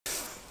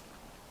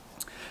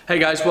Hey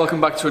guys,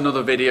 welcome back to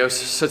another video.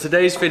 So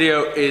today's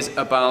video is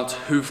about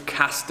hoof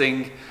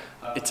casting.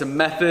 It's a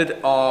method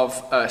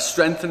of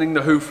strengthening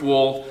the hoof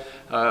wall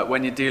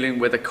when you're dealing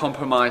with a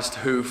compromised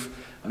hoof.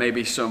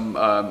 Maybe some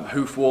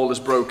hoof wall is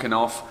broken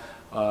off,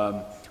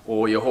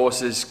 or your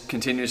horse is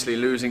continuously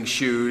losing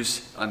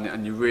shoes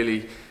and you're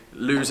really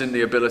losing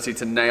the ability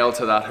to nail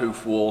to that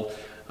hoof wall.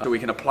 So we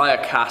can apply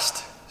a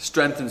cast,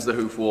 strengthens the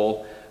hoof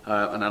wall,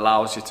 and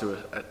allows you to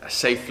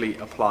safely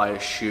apply a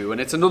shoe. And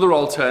it's another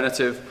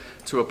alternative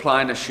to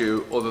applying a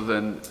shoe other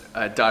than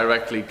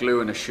directly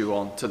gluing a shoe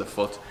onto the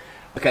foot.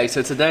 Okay,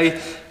 so today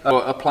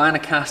we're applying a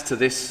cast to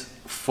this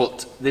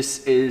foot.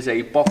 This is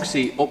a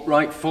boxy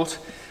upright foot,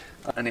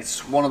 and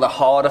it's one of the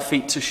harder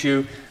feet to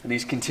shoe, and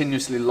he's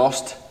continuously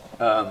lost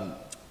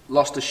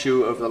a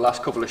shoe over the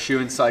last couple of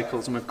shoeing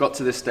cycles, and we've got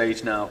to this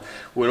stage now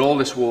where all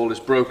this wall is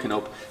broken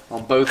up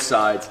on both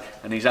sides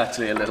and he's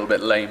actually a little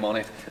bit lame on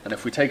it. And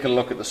if we take a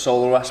look at the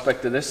solar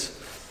aspect of this,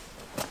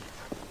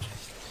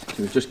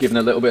 so we've just given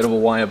a little bit of a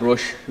wire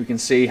brush, we can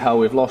see how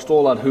we've lost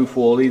all that hoof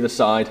wall either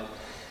side,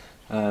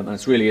 and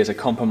it really is a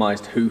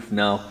compromised hoof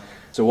now.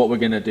 So what we're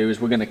going to do is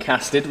we're going to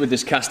cast it with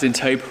this casting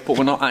tape, but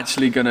we're not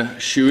actually going to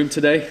shoe him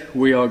today.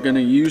 We are going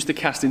to use the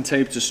casting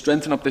tape to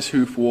strengthen up this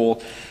hoof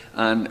wall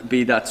and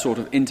be that sort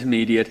of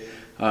intermediate,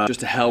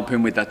 just to help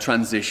him with that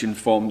transition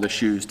from the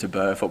shoes to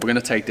barefoot. We're going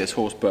to take this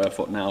horse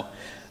barefoot now.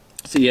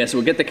 So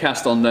we'll get the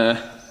cast on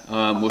there,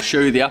 we'll show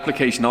you the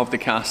application of the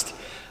cast,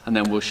 and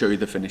then we'll show you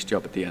the finished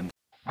job at the end.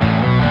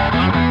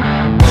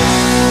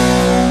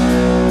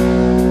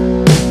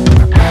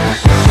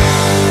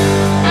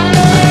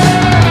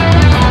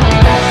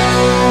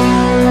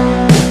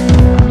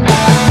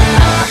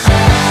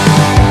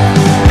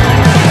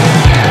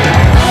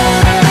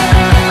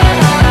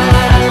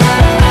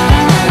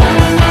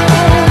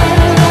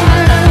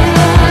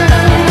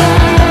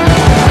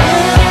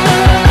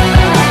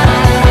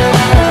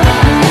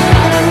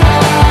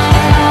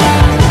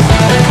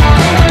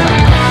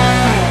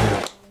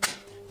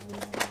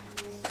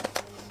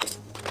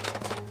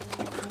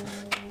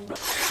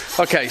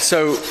 Okay,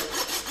 so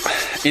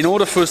in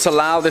order for us to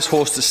allow this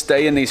horse to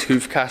stay in these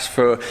hoof casts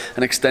for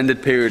an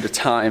extended period of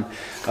time,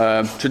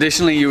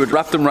 traditionally you would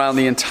wrap them around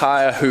the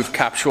entire hoof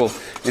capsule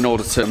in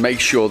order to make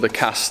sure the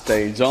cast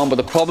stays on. But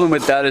the problem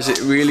with that is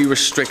it really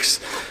restricts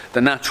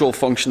the natural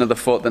function of the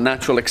foot, the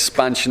natural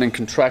expansion and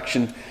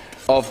contraction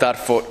of that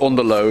foot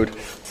under load.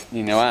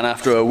 And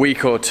after a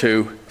week or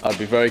two, I'd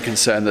be very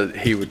concerned that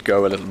he would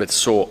go a little bit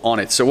sore on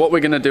it. So what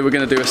we're going to do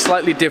a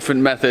slightly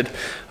different method.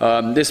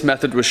 This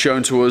method was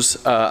shown to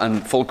us,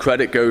 and full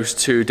credit goes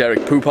to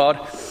Derek Poupard,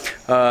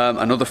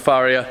 another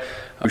farrier,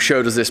 who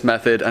showed us this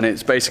method. And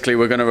it's basically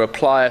we're going to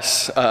apply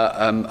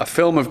a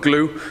film of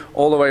glue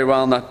all the way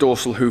around that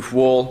dorsal hoof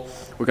wall.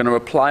 We're going to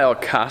apply our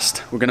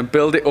cast. We're going to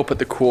build it up at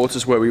the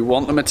quarters where we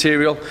want the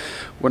material.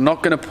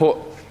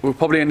 We're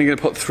probably only going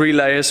to put 3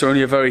 layers, so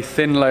only a very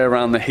thin layer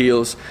around the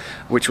heels,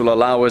 which will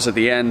allow us at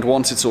the end,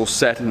 once it's all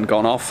set and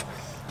gone off,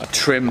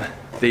 trim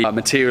the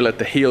material at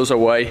the heels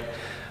away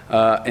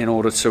in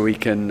order so we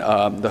can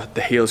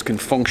the heels can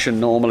function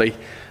normally.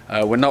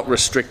 We're not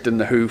restricting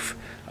the hoof,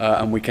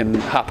 and we can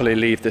happily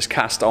leave this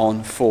cast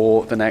on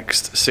for the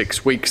next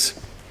 6 weeks.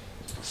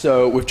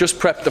 So we've just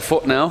prepped the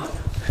foot now.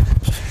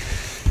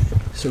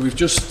 So we've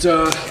just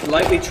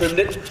lightly trimmed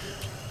it.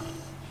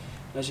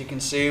 As you can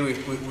see,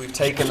 we've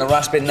taken the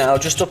rasping now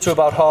just up to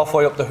about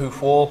halfway up the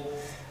hoof wall,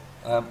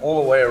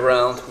 all the way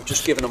around. We've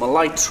just given them a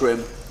light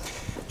trim,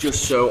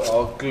 just so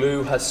our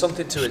glue has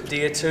something to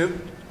adhere to.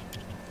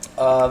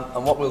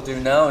 And what we'll do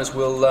now is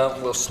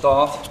we'll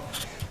start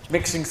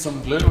mixing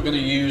some glue. We're going to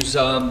use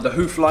the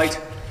Hoof Light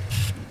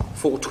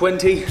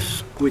 420,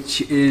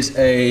 which is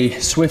a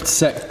swift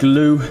set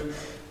glue,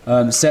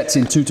 sets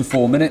in 2 to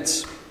 4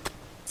 minutes.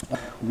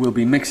 We'll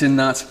be mixing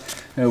that.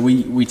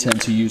 We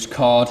tend to use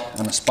card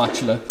and a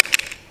spatula,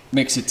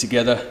 mix it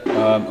together,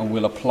 and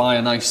we'll apply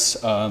a nice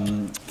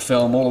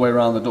film all the way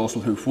around the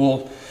dorsal hoof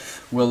wall.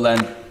 We'll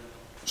then,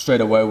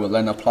 straight away,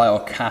 apply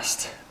our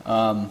cast.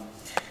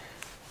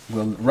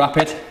 We'll wrap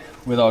it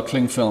with our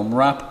cling film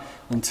wrap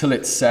until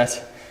it's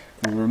set.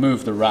 We'll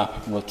remove the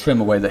wrap, we'll trim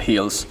away the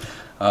heels,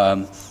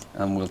 and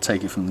we'll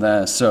take it from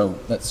there. So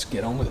let's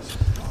get on with it.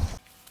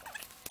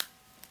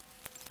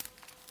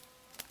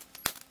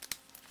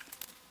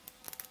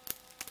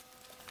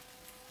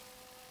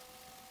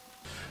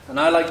 And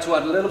I like to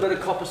add a little bit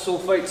of copper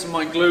sulfate to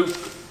my glue,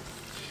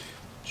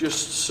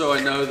 just so I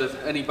know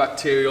that any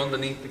bacteria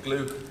underneath the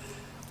glue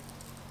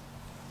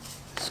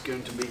is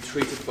going to be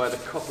treated by the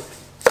copper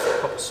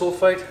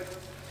sulfate,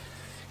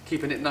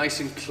 keeping it nice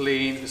and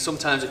clean.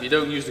 Sometimes if you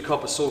don't use the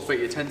copper sulfate,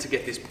 you tend to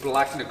get this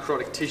black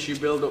necrotic tissue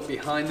build-up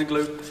behind the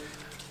glue,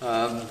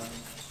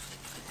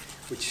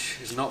 which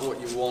is not what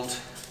you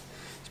want,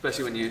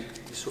 especially when you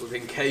sort of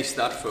encase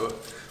that for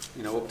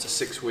up to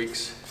 6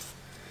 weeks.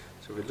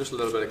 So just a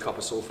little bit of copper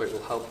sulfate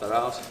will help that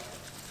out.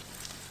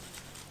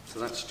 So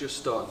that's just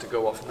starting to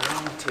go off now.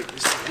 I'll take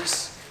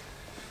this.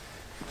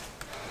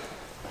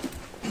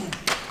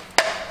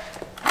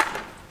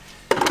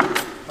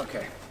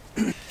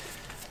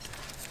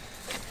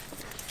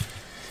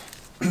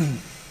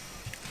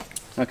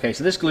 Okay,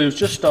 so this glue is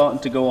just starting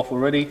to go off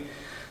already,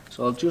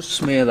 so I'll just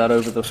smear that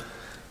over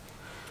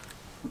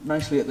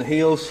nicely at the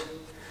heels,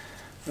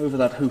 over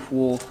that hoof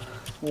wall,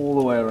 all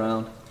the way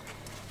around.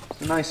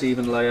 It's a nice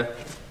even layer,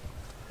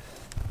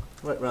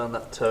 right around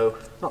that toe,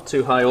 not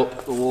too high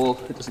up the wall,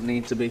 it doesn't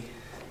need to be.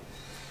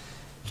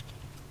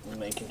 And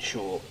making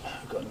sure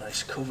we've got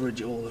nice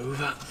coverage all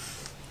over.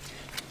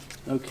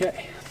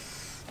 Okay,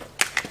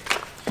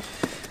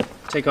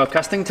 take our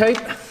casting tape.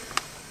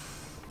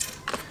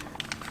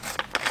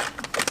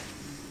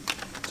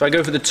 So I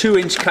go for the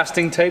 2-inch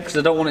casting tape because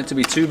I don't want it to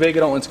be too big,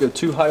 I don't want it to go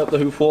too high up the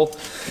hoof wall.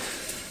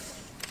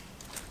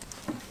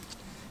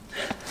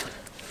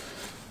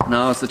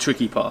 Now it's the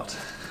tricky part.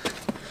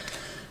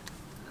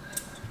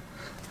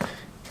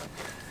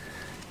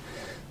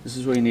 This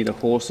is where you need a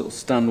horse that will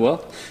stand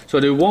well. So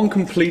I do one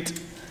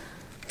complete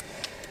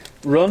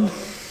run,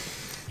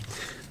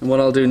 and what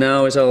I'll do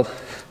now is I'll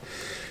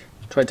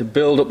try to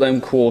build up them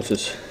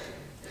quarters.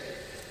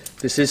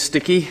 This is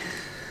sticky.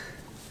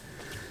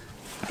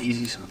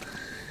 Easy, son.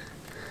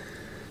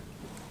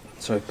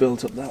 So I've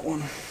built up that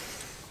one.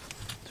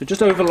 So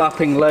just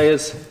overlapping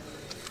layers.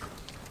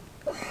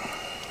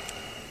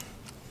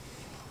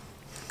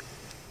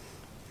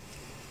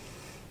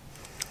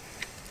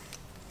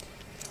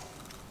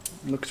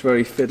 Looks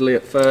very fiddly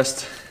at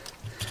first,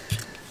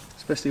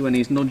 especially when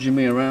he's nudging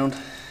me around.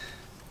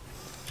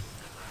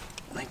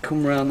 I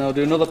come around now,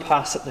 do another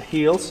pass at the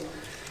heels,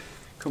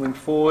 coming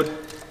forward,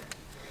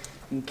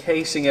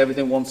 encasing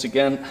everything once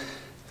again,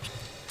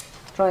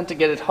 trying to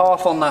get it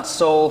half on that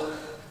sole.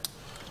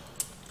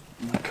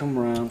 And I come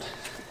around,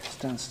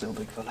 stand still,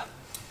 big fella.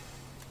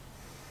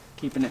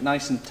 Keeping it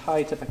nice and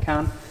tight if I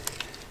can.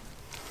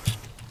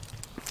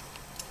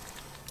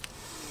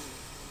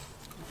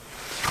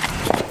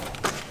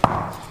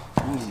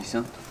 Easy,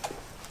 son.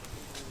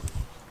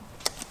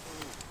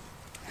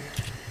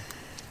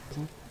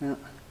 Yeah.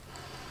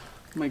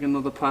 Make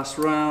another pass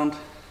round,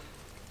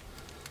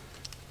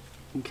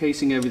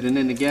 encasing everything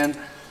in again.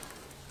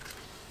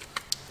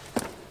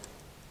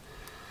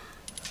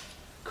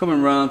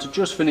 Coming round to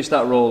just finish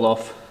that roll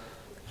off.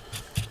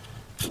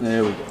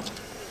 There we go.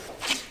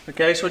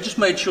 Okay, so I just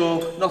made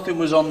sure nothing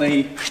was on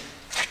the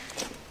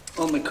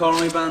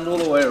coronary band all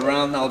the way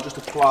around. Now I'll just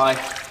apply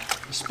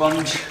a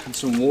sponge and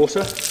some water.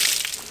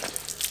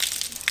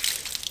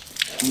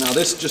 Now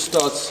this just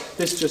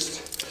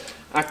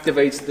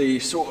activates the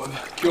sort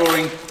of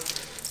curing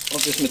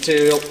of this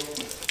material.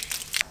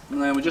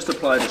 And then we just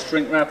apply the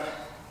shrink wrap.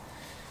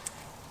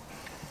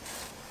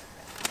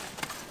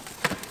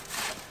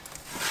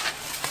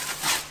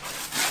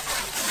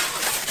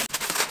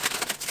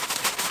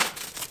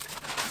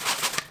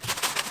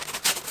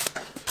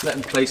 Let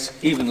them place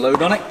even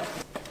load on it.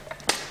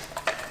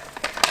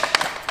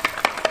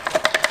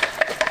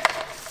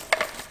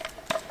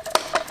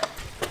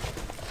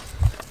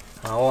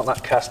 I want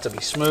that cast to be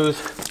smooth,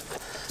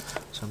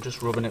 so I'm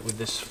just rubbing it with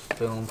this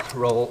film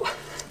roll.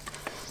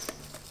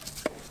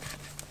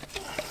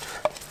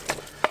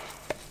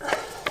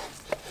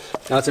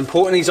 Now it's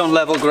important he's on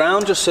level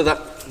ground, just so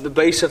that the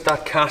base of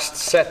that cast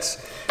sets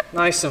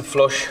nice and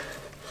flush.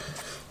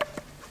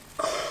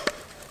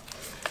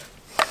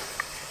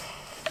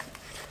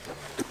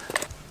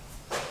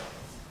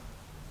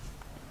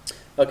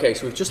 Okay,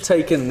 so we've just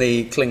taken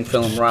the cling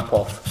film wrap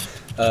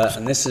off,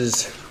 and this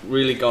has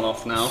really gone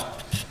off now.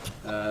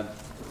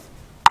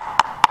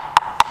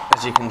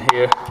 As you can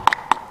hear,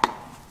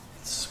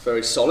 it's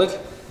very solid.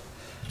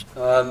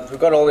 We've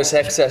got all this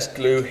excess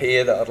glue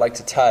here that I'd like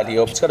to tidy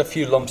up. It's got a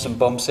few lumps and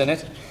bumps in it,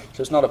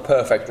 so it's not a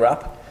perfect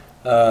wrap.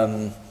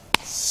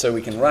 So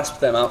we can rasp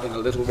them out in a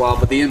little while,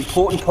 but the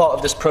important part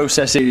of this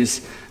process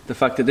is the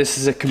fact that this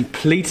is a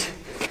complete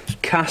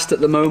cast at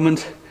the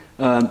moment.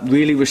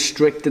 Really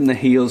restricting the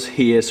heels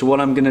here. So what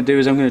I'm going to do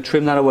is I'm going to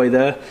trim that away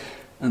there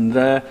and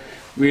there,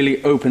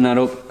 really open that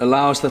up,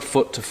 allows the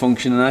foot to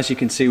function, and as you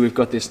can see we've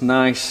got this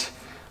nice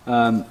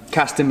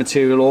casting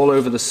material all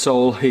over the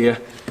sole here,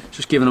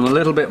 just giving them a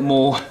little bit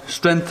more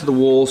strength to the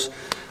walls,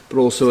 but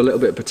also a little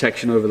bit of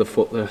protection over the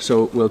foot there.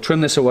 So we'll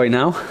trim this away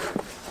now.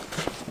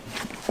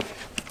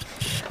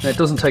 And it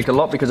doesn't take a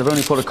lot because I've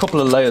only put a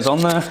couple of layers on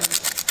there,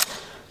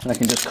 and I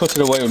can just cut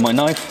it away with my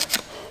knife.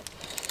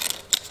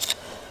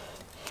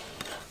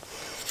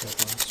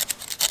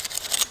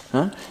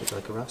 Huh? Would you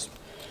like a rasp?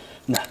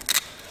 No.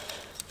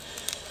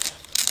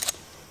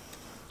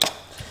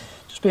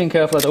 Just being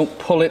careful I don't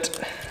pull it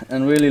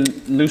and really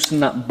loosen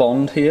that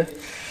bond here.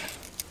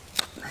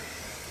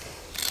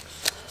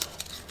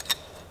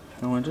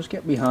 I want to just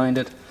get behind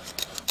it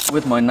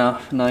with my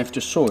knife,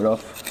 just saw it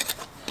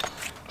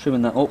off,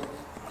 trimming that up.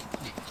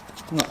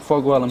 Not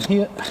fog while I'm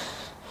here.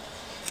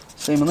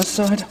 Same on this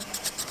side.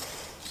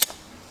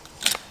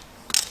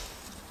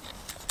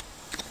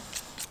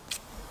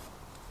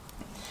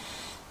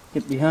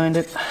 Get behind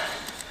it.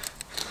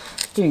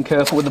 Being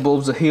careful with the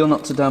bulbs of the heel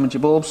not to damage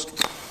your bulbs.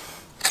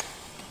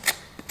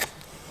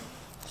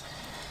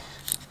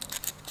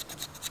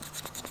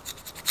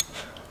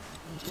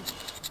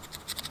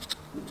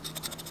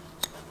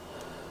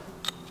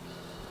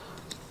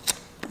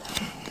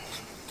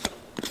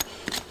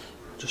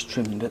 just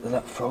trim a bit of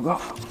that frog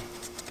off.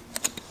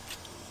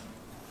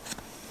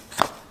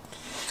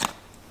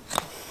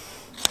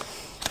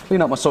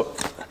 Clean up my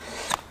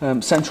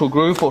central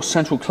groove or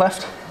central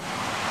cleft.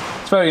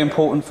 It's very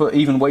important for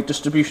even weight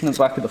distribution at the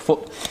back of the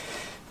foot.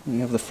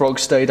 You have the frog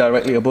stay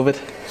directly above it.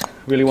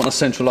 Really want to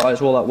centralize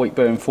all that weight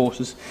bearing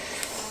forces,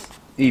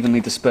 evenly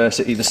disperse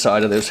at either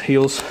side of those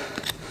heels.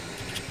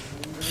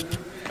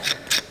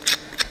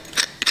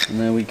 And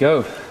there we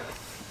go.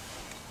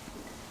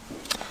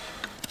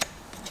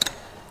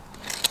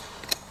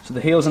 So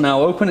the heels are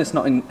now open, it's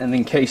not an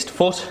encased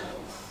foot.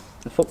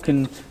 The foot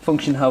can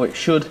function how it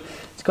should.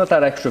 It's got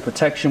that extra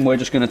protection. We're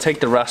just going to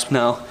take the rasp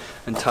now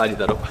and tidy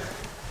that up.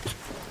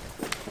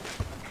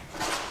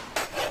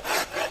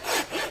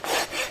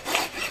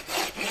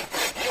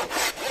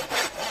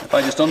 If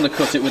I just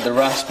undercut it with the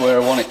rasp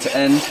where I want it to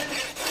end,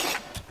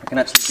 I can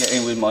actually get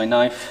in with my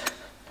knife.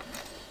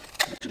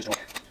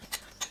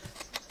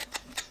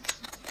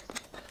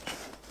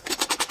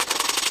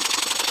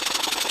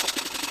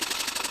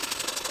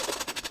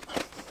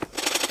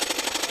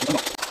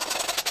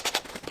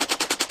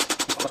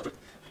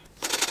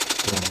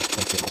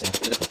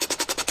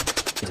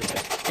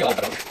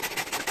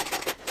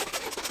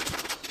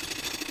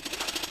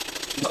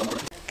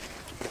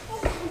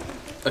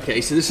 Okay,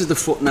 so this is the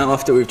foot now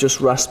after we've just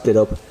rasped it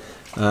up,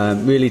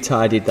 really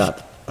tidied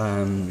that,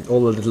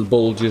 all the little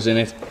bulges in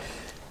it,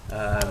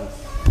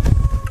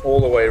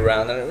 all the way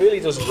around, and it really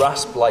does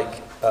rasp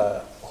like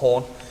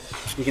horn.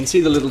 You can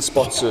see the little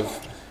spots of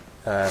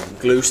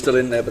glue still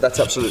in there, but that's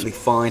absolutely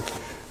fine.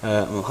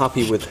 I'm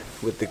happy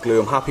with the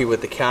glue. I'm happy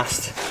with the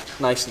cast,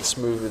 nice and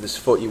smooth with this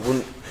foot. You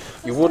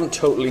wouldn't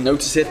totally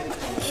notice it,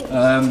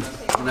 and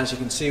as you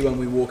can see when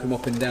we walk him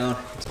up and down.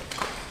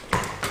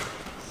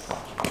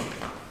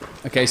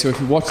 Okay, so if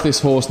you watch this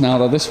horse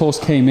now, this horse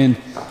came in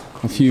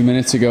a few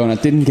minutes ago and I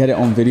didn't get it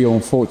on video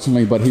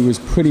unfortunately, but he was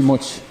pretty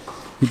much,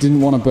 he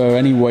didn't want to bear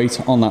any weight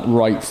on that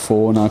right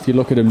fore. Now if you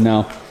look at him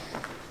now,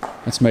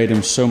 it's made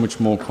him so much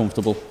more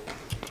comfortable.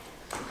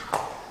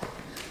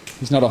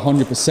 He's not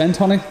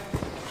 100% on it.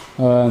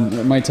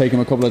 It might take him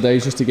a couple of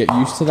days just to get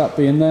used to that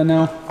being there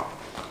now,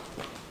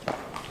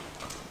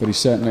 but he's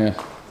certainly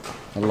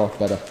a lot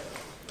better.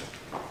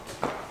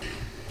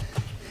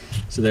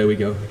 So there we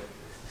go.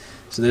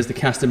 So there's the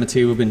casting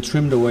material been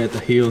trimmed away at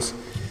the heels.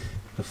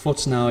 The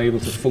foot's now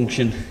able to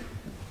function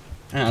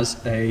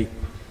as a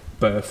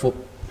barefoot,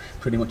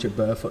 pretty much a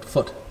barefoot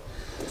foot.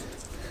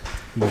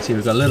 You can see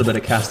we've got a little bit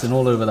of casting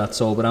all over that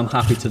sole, but I'm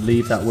happy to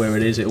leave that where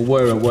it is. It'll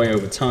wear away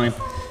over time,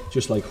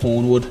 just like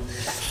horn would.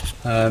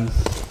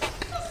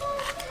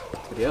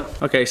 Yeah.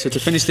 Okay, so to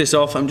finish this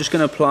off, I'm just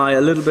going to apply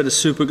a little bit of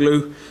super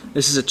glue.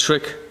 This is a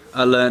trick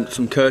I learned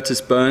from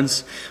Curtis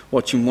Burns,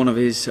 watching one of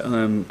his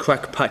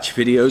crack patch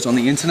videos on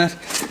the internet.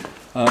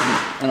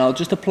 And I'll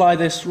just apply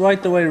this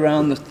right the way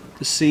around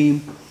the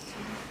seam,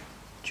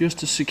 just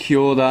to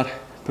secure that,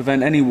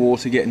 prevent any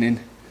water getting in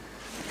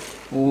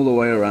all the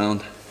way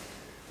around.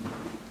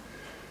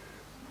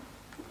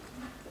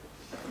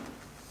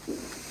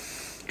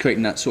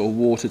 Creating that sort of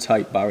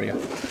watertight barrier.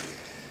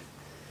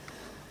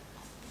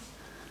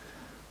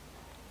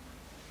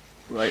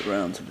 Right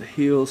round to the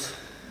heels.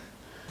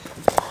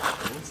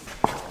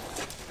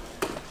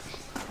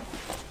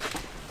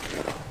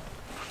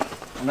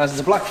 And as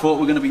it's a black foot,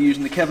 we're going to be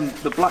using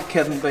the black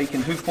Kevin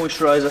Bacon hoof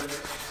moisturiser.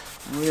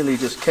 Really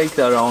just cake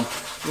that on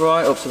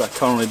right up to that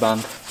coronary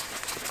band.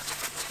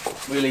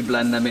 Really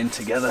blend them in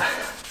together.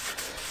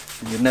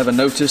 And you'd never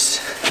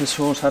notice this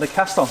horse had a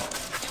cast on.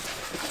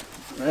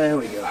 There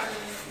we go.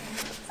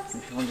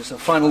 If you want just a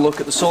final look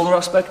at the shoulder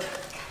aspect,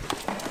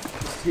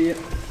 here.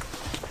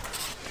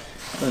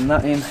 Blend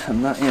that in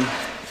and that in.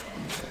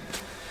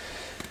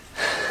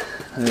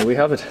 And there we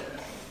have it.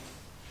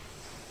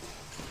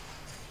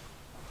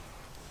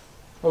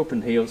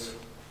 Open heels,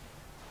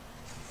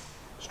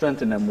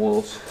 strengthen them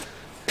walls.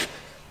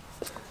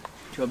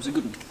 Job's a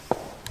good one.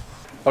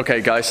 Okay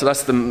guys, so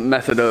that's the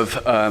method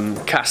of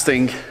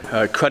casting.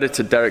 Credit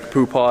to Derek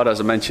Poupard, as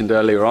I mentioned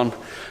earlier on.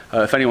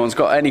 If anyone's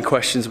got any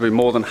questions, I'll be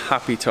more than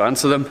happy to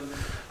answer them.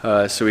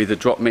 So either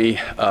drop me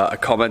a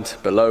comment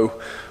below,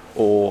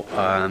 or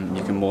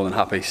you can more than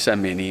happy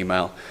send me an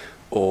email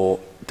or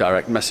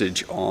direct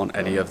message on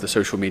any of the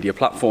social media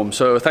platforms.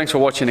 So thanks for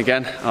watching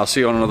again. I'll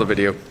see you on another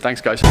video.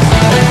 Thanks guys.